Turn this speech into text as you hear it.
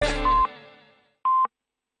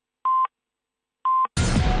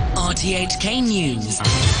RTHK News.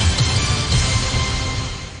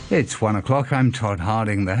 It's 1 o'clock. I'm Todd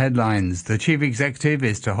Harding. The headlines. The chief executive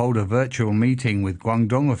is to hold a virtual meeting with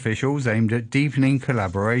Guangdong officials aimed at deepening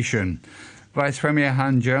collaboration. Vice Premier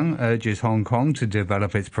Han Zheng urges Hong Kong to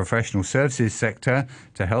develop its professional services sector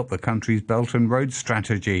to help the country's Belt and Road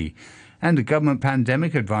strategy. And a government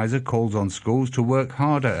pandemic advisor calls on schools to work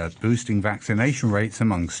harder at boosting vaccination rates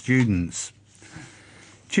among students.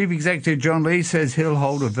 Chief Executive John Lee says he'll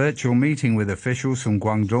hold a virtual meeting with officials from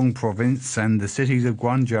Guangdong Province and the cities of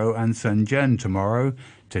Guangzhou and Shenzhen tomorrow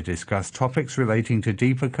to discuss topics relating to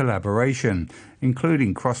deeper collaboration,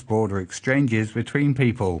 including cross-border exchanges between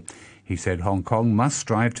people. He said Hong Kong must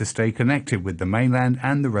strive to stay connected with the mainland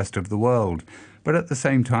and the rest of the world, but at the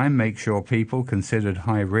same time make sure people considered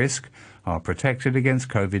high risk are protected against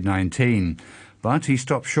COVID-19. But he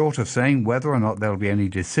stopped short of saying whether or not there'll be any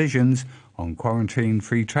decisions on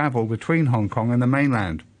quarantine-free travel between Hong Kong and the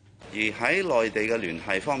mainland. This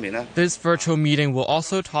virtual meeting will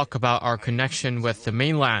also talk about our connection with the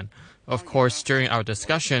mainland. Of course, during our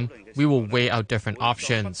discussion, we will weigh out different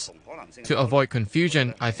options. To avoid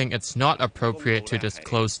confusion, I think it's not appropriate to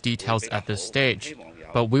disclose details at this stage,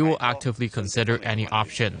 but we will actively consider any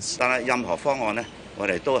options.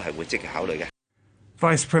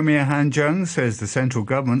 Vice Premier Han Zheng says the central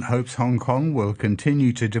government hopes Hong Kong will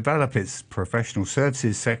continue to develop its professional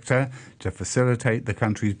services sector to facilitate the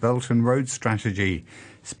country's Belt and Road strategy.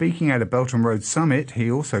 Speaking at a Belt and Road summit,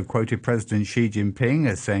 he also quoted President Xi Jinping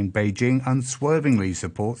as saying Beijing unswervingly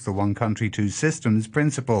supports the one country, two systems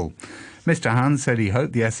principle. Mr. Han said he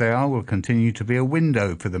hoped the SAR will continue to be a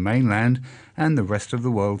window for the mainland and the rest of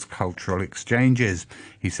the world's cultural exchanges.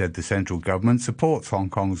 He said the central government supports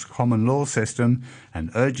Hong Kong's common law system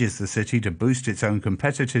and urges the city to boost its own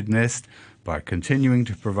competitiveness by continuing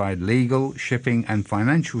to provide legal, shipping and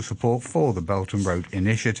financial support for the Belt and Road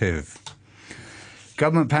Initiative.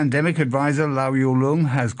 Government pandemic advisor Lau Yulung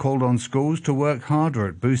has called on schools to work harder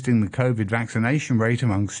at boosting the COVID vaccination rate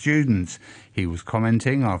among students. He was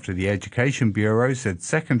commenting after the Education Bureau said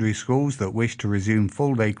secondary schools that wish to resume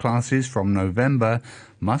full-day classes from November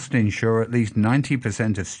must ensure at least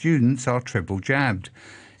 90% of students are triple jabbed.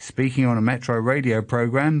 Speaking on a Metro radio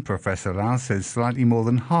program, Professor Lau says slightly more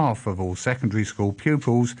than half of all secondary school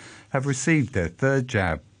pupils have received their third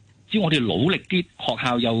jab. As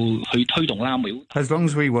long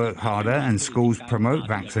as we work harder and schools promote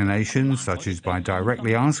vaccinations, such as by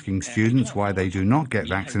directly asking students why they do not get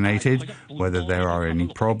vaccinated, whether there are any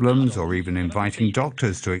problems, or even inviting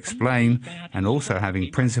doctors to explain, and also having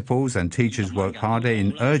principals and teachers work harder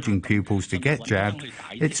in urging pupils to get jabbed,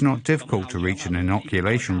 it's not difficult to reach an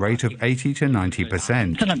inoculation rate of 80 to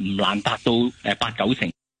 90%.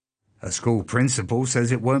 A school principal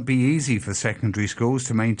says it won't be easy for secondary schools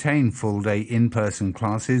to maintain full-day in-person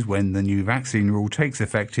classes when the new vaccine rule takes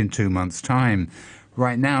effect in 2 months' time.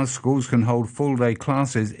 Right now, schools can hold full-day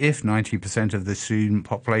classes if 90% of the student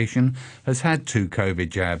population has had 2 COVID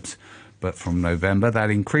jabs. But from November, that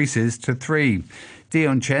increases to 3.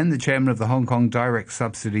 Dion Chen, the chairman of the Hong Kong Direct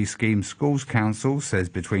Subsidy Scheme Schools Council, says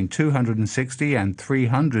between 260 and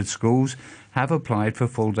 300 schools have applied for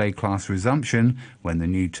full-day class resumption when the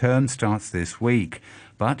new term starts this week.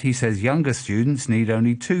 But he says younger students need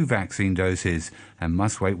only 2 vaccine doses and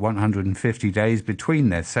must wait 150 days between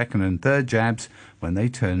their second and third jabs when they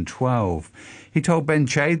turn 12. He told Ben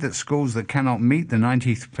Che that schools that cannot meet the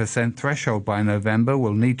 90% threshold by November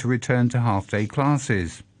will need to return to half-day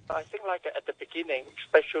classes. I think at the beginning,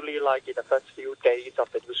 especially in the first few days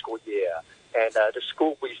of the new school year, and the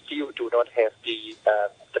school, we still do not have the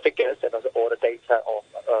figures and also all the data of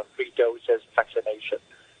 3 doses vaccination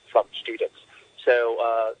from students. So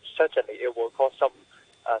certainly it will cost some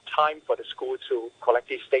time for the school to collect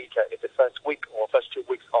this data in the first week or first 2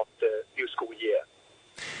 weeks of the new school year.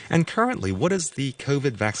 And currently, what is the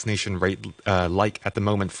COVID vaccination rate like at the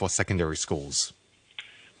moment for secondary schools?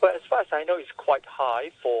 Well, as far as I know, it's quite high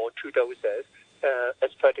for 2 doses.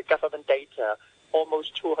 As per the government data,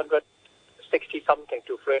 almost 260-something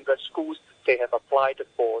to 300 schools, they have applied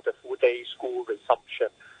for the full-day school resumption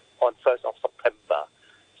on 1st of September.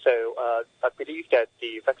 So I believe that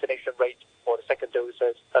the vaccination rate for the second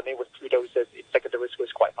doses, with 2 doses in secondary school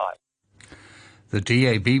is quite high. The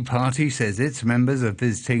DAB party says its members are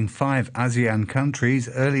visiting 5 ASEAN countries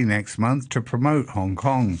early next month to promote Hong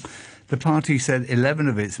Kong. The party said 11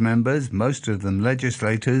 of its members, most of them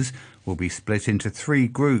legislators, will be split into 3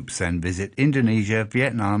 groups and visit Indonesia,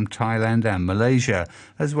 Vietnam, Thailand and Malaysia,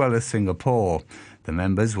 as well as Singapore. The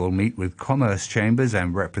members will meet with commerce chambers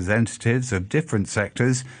and representatives of different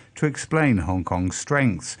sectors to explain Hong Kong's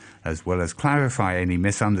strengths, as well as clarify any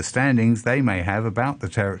misunderstandings they may have about the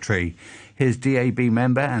territory. Here's DAB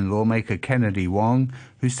member and lawmaker Kennedy Wong,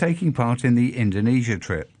 who's taking part in the Indonesia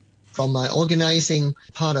trip. From my organizing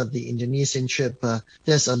part of the Indonesian trip,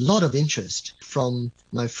 there's a lot of interest from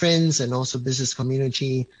my friends and also business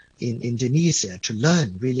community in Indonesia to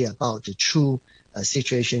learn really about the true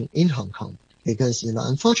situation in Hong Kong. Because,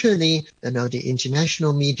 unfortunately, the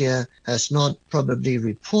international media has not probably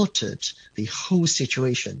reported the whole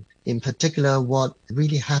situation, in particular what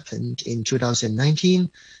really happened in 2019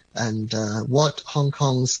 and what Hong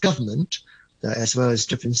Kong's government, as well as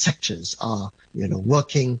different sectors, are,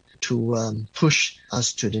 working to push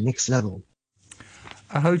us to the next level.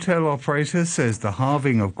 A hotel operator says the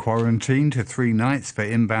halving of quarantine to 3 nights for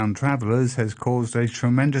inbound travellers has caused a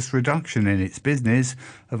tremendous reduction in its business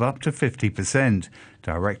of up to 50%.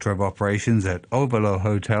 Director of Operations at Overlook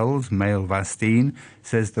Hotels, Mail Vastine,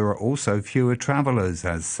 says there are also fewer travellers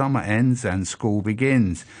as summer ends and school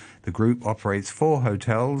begins. The group operates 4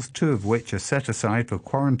 hotels, 2 of which are set aside for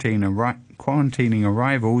quarantining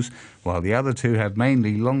arrivals, while the other 2 have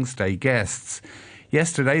mainly long-stay guests.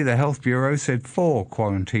 Yesterday, the Health Bureau said 4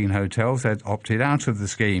 quarantine hotels had opted out of the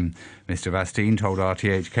scheme. Mr. Vastine told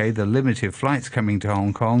RTHK the limited flights coming to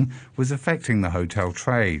Hong Kong was affecting the hotel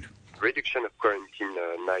trade. Reduction of quarantine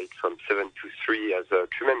night from 7 to 3 has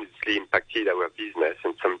tremendously impacted our business,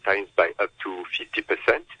 and sometimes by up to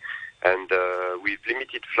 50%. And with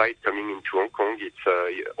limited flight coming into Hong Kong,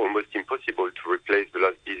 it's almost impossible to replace the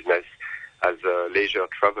lost business, as a leisure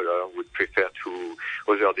traveler would prefer to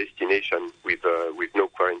other destinations with no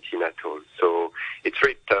quarantine at all. So it's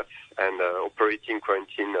really tough, and operating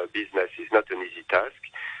quarantine business is not an easy task.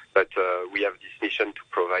 But we have this mission to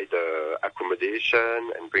provide accommodation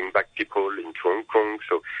and bring back people into Hong Kong.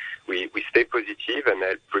 So we stay positive and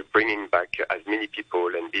help bringing back as many people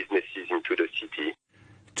and businesses into the city.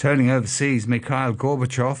 Turning overseas, Mikhail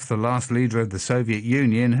Gorbachev, the last leader of the Soviet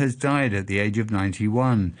Union, has died at the age of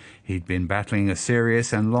 91. He'd been battling a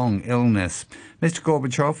serious and long illness. Mr.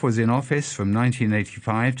 Gorbachev was in office from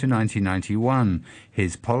 1985 to 1991.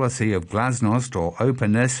 His policy of glasnost, or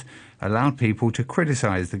openness, allowed people to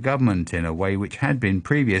criticize the government in a way which had been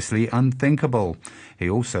previously unthinkable. He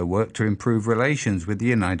also worked to improve relations with the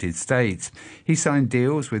United States. He signed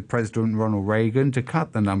deals with President Ronald Reagan to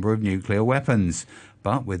cut the number of nuclear weapons.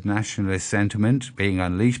 But with nationalist sentiment being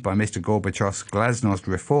unleashed by Mr. Gorbachev's glasnost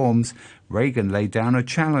reforms, Reagan laid down a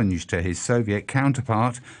challenge to his Soviet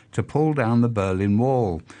counterpart to pull down the Berlin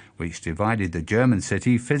Wall, which divided the German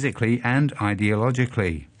city physically and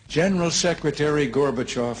ideologically. General Secretary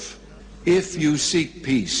Gorbachev, if you seek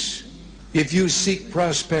peace, if you seek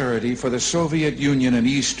prosperity for the Soviet Union and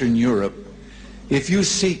Eastern Europe, if you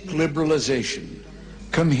seek liberalization,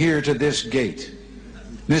 come here to this gate.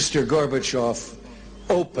 Mr. Gorbachev,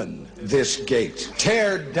 open this gate.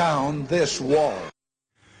 Tear down this wall.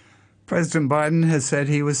 President Biden has said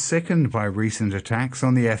he was sickened by recent attacks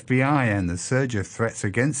on the FBI and the surge of threats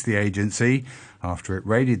against the agency after it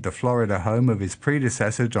raided the Florida home of his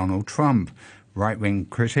predecessor, Donald Trump. Right-wing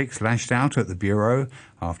critics lashed out at the Bureau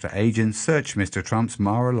after agents searched Mr. Trump's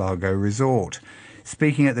Mar-a-Lago resort.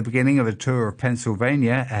 Speaking at the beginning of a tour of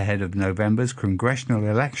Pennsylvania ahead of November's congressional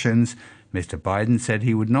elections, Mr. Biden said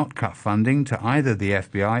he would not cut funding to either the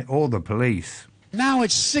FBI or the police. Now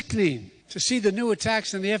it's sickening to see the new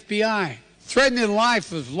attacks on the FBI, threatening the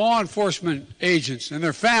life of law enforcement agents and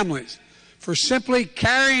their families for simply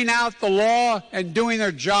carrying out the law and doing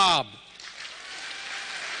their job.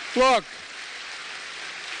 Look,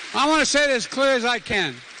 I want to say it as clear as I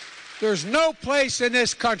can. There's no place in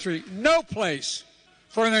this country, no place,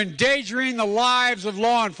 for endangering the lives of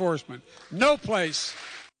law enforcement. No place.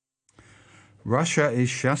 Russia is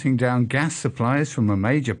shutting down gas supplies from a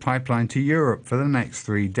major pipeline to Europe for the next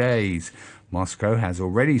 3 days. Moscow has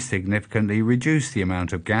already significantly reduced the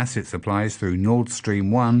amount of gas it supplies through Nord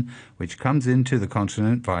Stream 1, which comes into the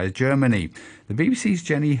continent via Germany. The BBC's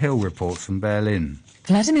Jenny Hill reports from Berlin.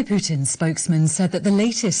 Vladimir Putin's spokesman said that the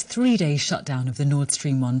latest 3-day shutdown of the Nord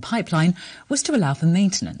Stream 1 pipeline was to allow for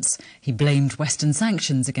maintenance. He blamed Western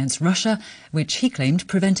sanctions against Russia, which he claimed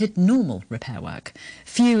prevented normal repair work.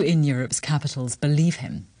 Few in Europe's capitals believe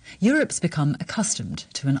him. Europe's become accustomed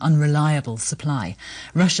to an unreliable supply.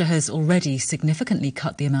 Russia has already significantly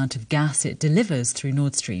cut the amount of gas it delivers through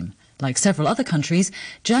Nord Stream. Like several other countries,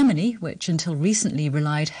 Germany, which until recently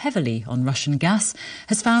relied heavily on Russian gas,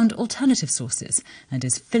 has found alternative sources and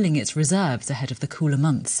is filling its reserves ahead of the cooler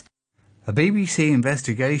months. A BBC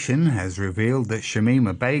investigation has revealed that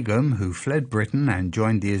Shamima Begum, who fled Britain and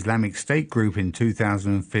joined the Islamic State group in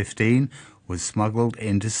 2015, was smuggled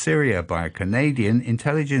into Syria by a Canadian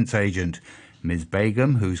intelligence agent. Ms.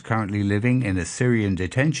 Begum, who's currently living in a Syrian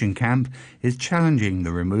detention camp, is challenging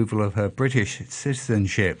the removal of her British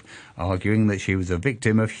citizenship, arguing that she was a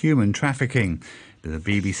victim of human trafficking. The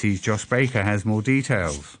BBC's Josh Baker has more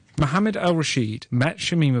details. Mohammed El Rashid met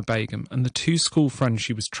Shamima Begum and the two school friends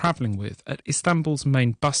she was travelling with at Istanbul's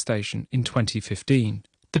main bus station in 2015.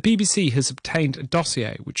 The BBC has obtained a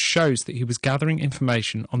dossier which shows that he was gathering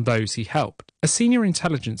information on those he helped. A senior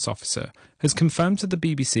intelligence officer has confirmed to the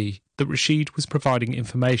BBC that Rashid was providing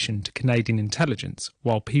information to Canadian intelligence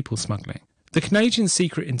while people smuggling. The Canadian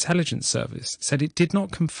Secret Intelligence Service said it did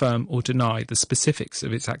not confirm or deny the specifics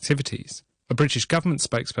of its activities. A British government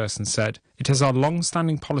spokesperson said, "It is our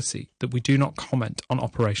long-standing policy that we do not comment on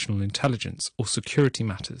operational intelligence or security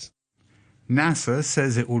matters." NASA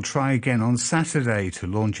says it will try again on Saturday to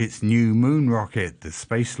launch its new moon rocket, the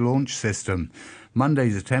Space Launch System.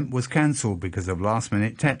 Monday's attempt was cancelled because of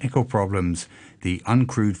last-minute technical problems. The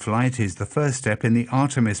uncrewed flight is the first step in the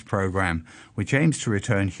Artemis program, which aims to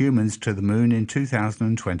return humans to the moon in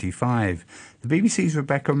 2025. The BBC's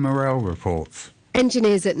Rebecca Morell reports.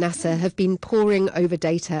 Engineers at NASA have been poring over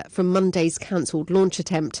data from Monday's cancelled launch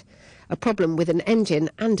attempt. A problem with an engine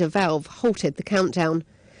and a valve halted the countdown.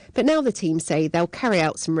 But now the team say they'll carry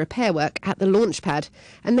out some repair work at the launch pad,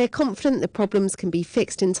 and they're confident the problems can be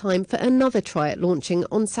fixed in time for another try at launching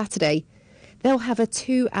on Saturday. They'll have a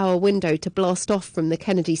 2-hour window to blast off from the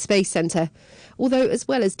Kennedy Space Center. Although, as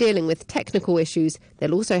well as dealing with technical issues,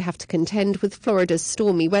 they'll also have to contend with Florida's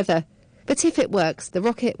stormy weather. But if it works, the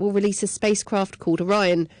rocket will release a spacecraft called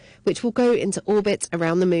Orion, which will go into orbit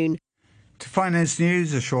around the moon. To finance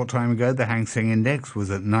news, a short time ago, the Hang Seng Index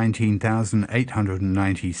was at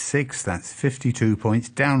 19,896. That's 52 points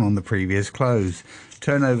down on the previous close.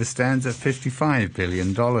 Turnover stands at $55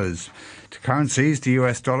 billion. To currencies, the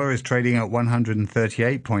US dollar is trading at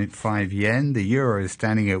 138.5 yen. The euro is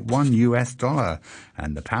standing at $1 US,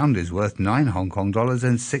 and the pound is worth 9 Hong Kong dollars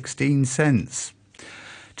and 16 cents.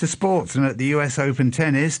 To sports, and at the US Open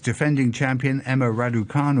tennis, defending champion Emma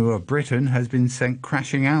Raducanu of Britain has been sent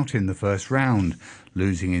crashing out in the first round,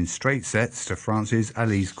 losing in straight sets to France's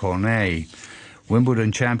Alice Cornet.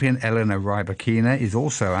 Wimbledon champion Elena Rybakina is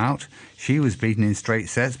also out. She was beaten in straight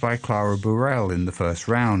sets by Clara Burel in the first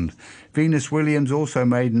round. Venus Williams also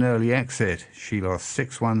made an early exit. She lost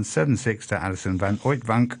 6-1, 7-6 to Alison van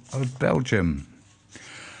Uytvanck of Belgium.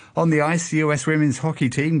 On the ice, the US women's hockey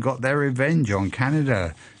team got their revenge on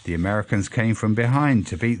Canada. The Americans came from behind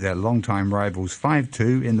to beat their longtime rivals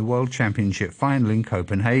 5-2 in the World Championship final in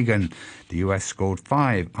Copenhagen. The US scored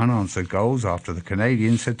 5 unanswered goals after the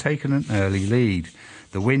Canadians had taken an early lead.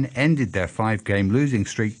 The win ended their 5-game losing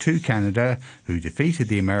streak to Canada, who defeated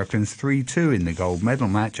the Americans 3-2 in the gold medal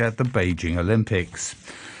match at the Beijing Olympics.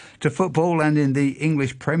 To football, and in the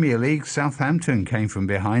English Premier League, Southampton came from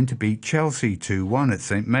behind to beat Chelsea 2-1 at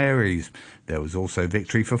St Mary's. There was also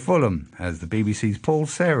victory for Fulham, as the BBC's Paul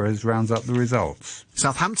Serres rounds up the results.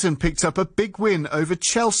 Southampton picked up a big win over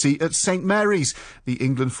Chelsea at St Mary's. The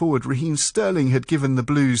England forward Raheem Sterling had given the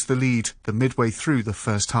Blues the lead midway through the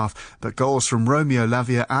first half, but goals from Romeo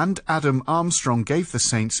Lavia and Adam Armstrong gave the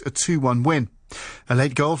Saints a 2-1 win. A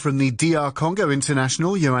late goal from the DR Congo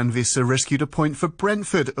international, Yohan Wissa, rescued a point for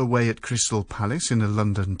Brentford away at Crystal Palace in a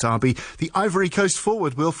London derby. The Ivory Coast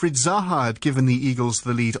forward Wilfried Zaha had given the Eagles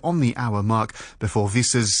the lead on the hour mark before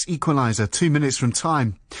Vissa's equaliser 2 minutes from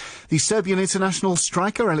time. The Serbian international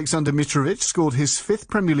striker Alexander Mitrovic scored his 5th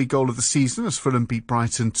Premier League goal of the season as Fulham beat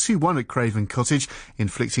Brighton 2-1 at Craven Cottage,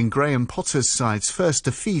 inflicting Graham Potter's side's first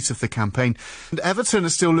defeat of the campaign. And Everton are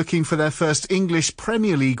still looking for their first English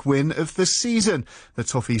Premier League win of the season. The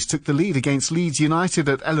Toffees took the lead against Leeds United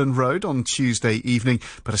at Ellen Road on Tuesday evening,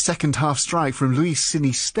 but a second-half strike from Luis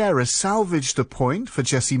Sinisterra salvaged a point for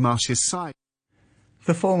Jesse Marsh's side.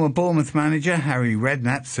 The former Bournemouth manager Harry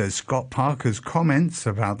Redknapp says Scott Parker's comments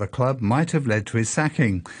about the club might have led to his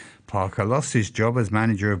sacking. Parker lost his job as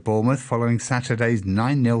manager of Bournemouth following Saturday's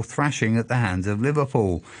 9-0 thrashing at the hands of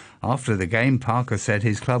Liverpool. After the game, Parker said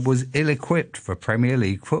his club was ill-equipped for Premier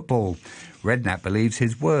League football. Redknapp believes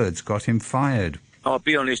his words got him fired. I'll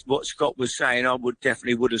be honest, what Scott was saying, I would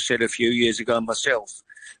have said a few years ago myself.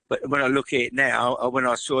 But when I look at it now, when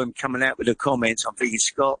I saw him coming out with the comments, I'm thinking,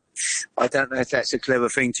 Scott, I don't know if that's a clever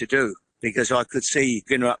thing to do, because I could see you're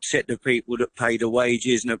going to upset the people that pay the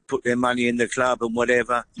wages and have put their money in the club and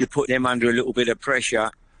whatever. You put them under a little bit of pressure.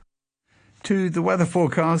 To the weather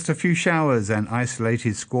forecast, a few showers and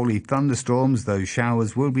isolated squally thunderstorms. Those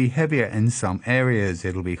showers will be heavier in some areas.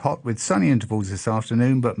 It'll be hot with sunny intervals this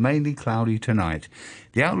afternoon, but mainly cloudy tonight.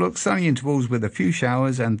 The outlook, sunny intervals with a few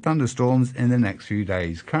showers and thunderstorms in the next few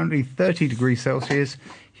days. Currently 30 degrees Celsius,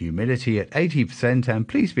 humidity at 80%, and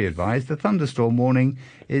please be advised the thunderstorm warning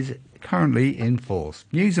is currently in force.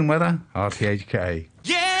 News and weather, RTHK.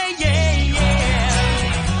 Yeah, yeah, yeah.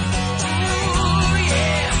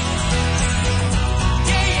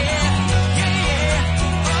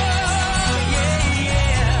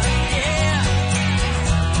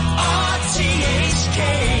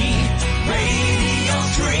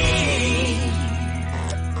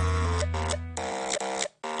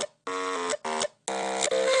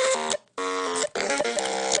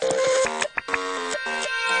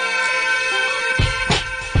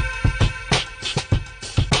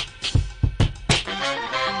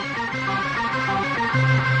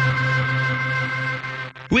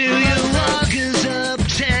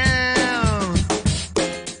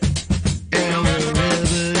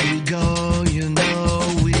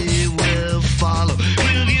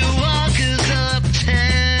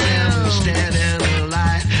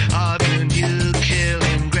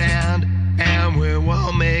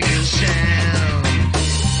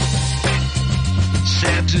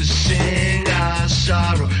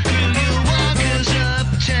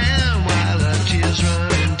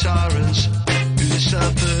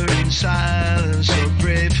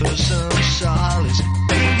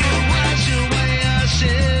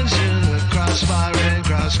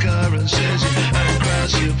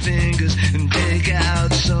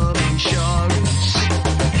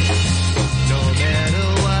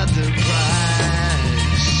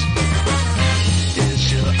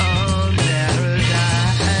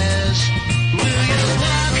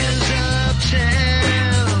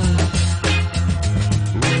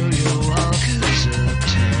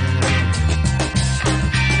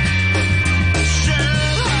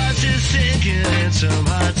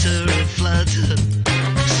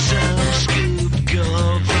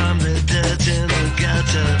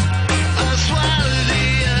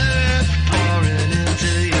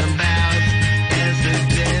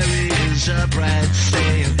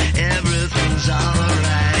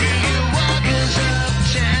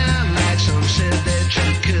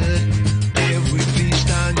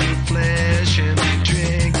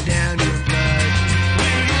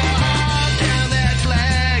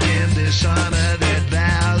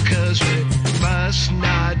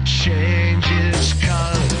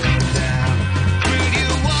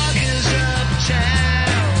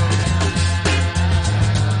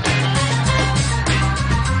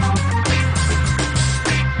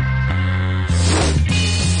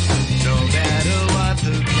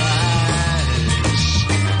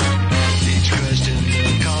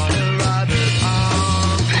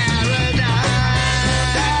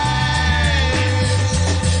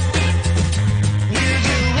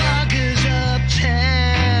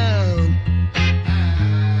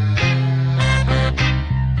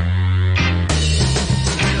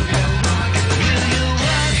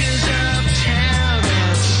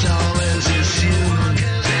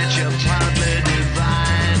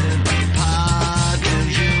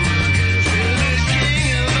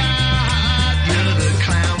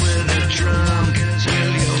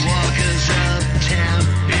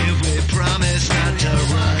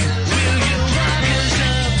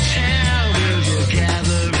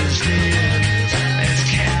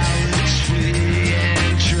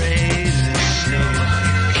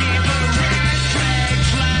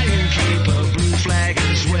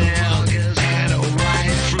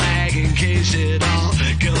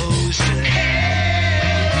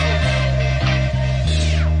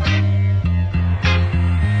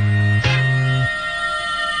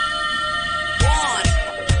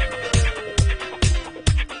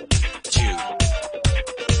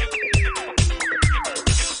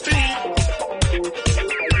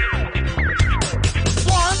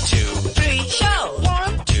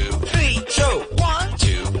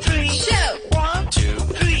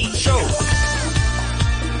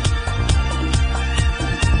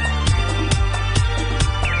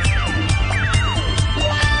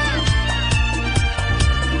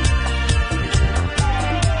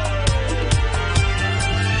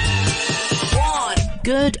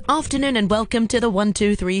 Good afternoon and welcome to the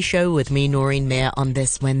 123 show with me, Noreen Mayer, on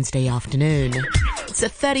this Wednesday afternoon. It's the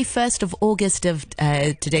 31st of August of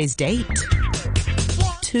today's date.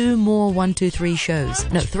 2 more 123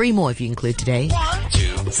 shows. No, 3 more if you include today.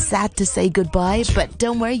 Sad to say goodbye, but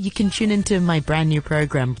don't worry, you can tune into my brand new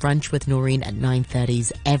program, Brunch with Noreen, at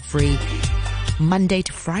 9:30s every Monday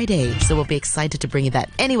to Friday. So we'll be excited to bring you that.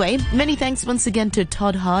 Anyway, many thanks once again to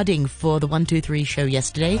Todd Harding for the 123 show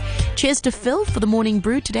yesterday. Cheers to Phil for the morning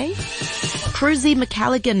brew today. Cruzy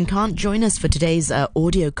McCalligan can't join us for today's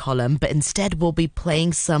audio column, but instead we'll be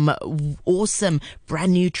playing some awesome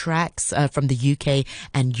brand new tracks from the UK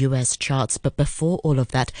and US charts. But before all of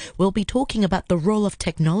that, we'll be talking about the role of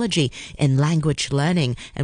technology in language learning. And